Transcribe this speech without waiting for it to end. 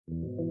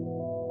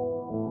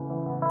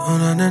Oh,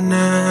 na na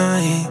na,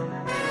 yeah.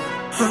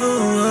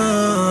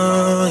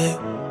 Oh, yeah.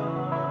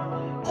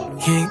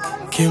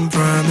 Can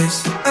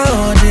promise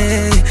all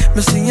day.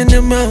 Me singing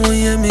the man when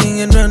you mean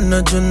and run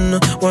not to know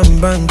one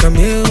bank I'm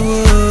you.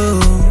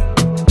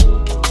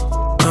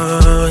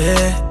 Oh,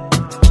 yeah.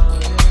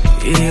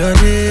 Yeah,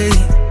 day.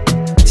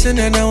 So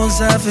then I was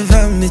half if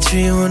I'm the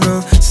tree, you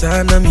know.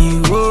 Sana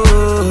me,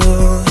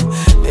 whoa.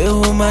 Me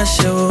who my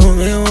show,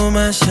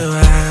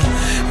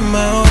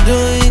 my old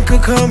doing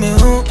could call me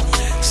home.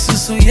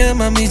 So yeah,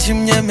 my meet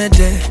him, yeah, me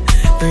there.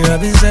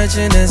 I've been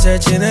searching and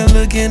searching and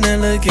looking,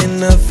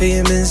 I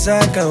feel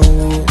inside my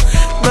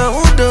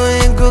old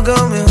doing could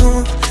call me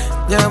home.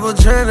 Yeah, but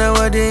trying to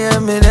what they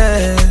have me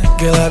there.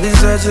 Girl, I've been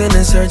searching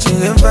and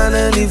searching and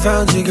finally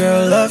found you,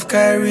 girl. Love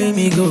carry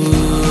me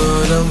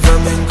good. I'm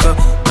flamenco.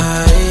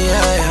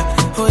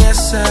 Oh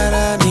yes,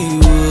 I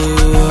need you.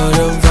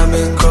 I'm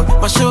flamenco.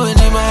 My show in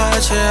my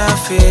heart, I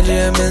feel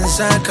them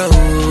inside. I'm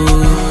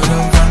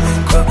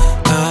flamenco.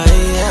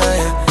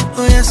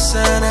 Oh yes, I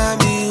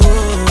need you.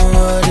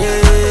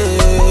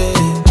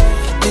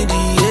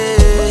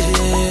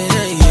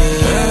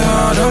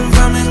 I'm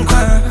flamenco.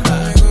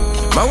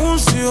 My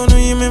wounds see you,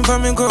 you mean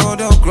flamenco.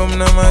 Don't come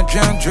na my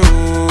chancho.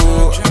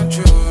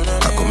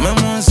 I come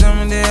on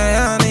someday,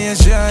 I need a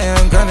shy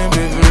and can't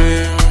be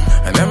brave.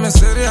 And I'm a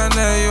serious,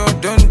 you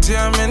don't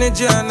tell me,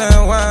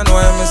 Jana, one,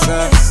 why I'm a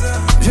son.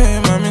 Jay,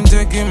 I'm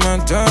taking my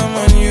time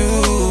on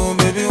you,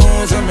 baby,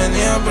 won't a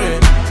many a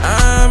break.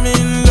 I'm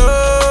in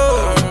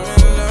love.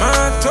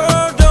 My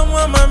toe don't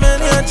want my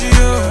many at you.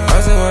 I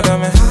say, what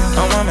I'm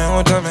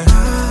what I'm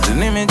the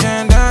name is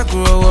Janda,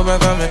 grow over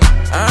me.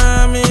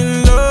 I'm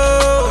in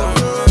love.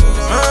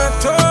 My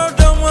toe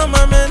don't want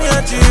my many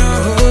at you.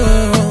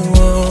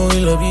 Oh, we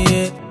love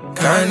you.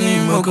 Can't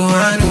you mock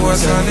on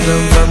what's on the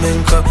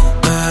flamenco?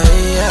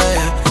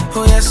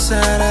 Oh, yes, I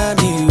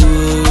need you.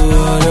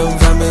 Don't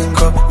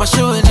flamenco. My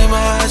show in my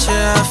heart,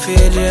 I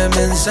feel them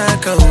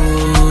inside.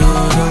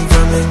 Don't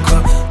flamenco.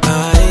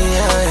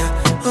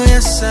 Oh,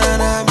 yes, I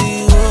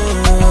need you.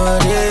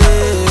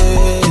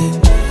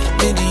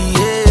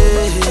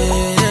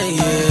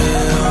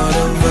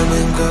 Don't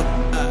flamenco.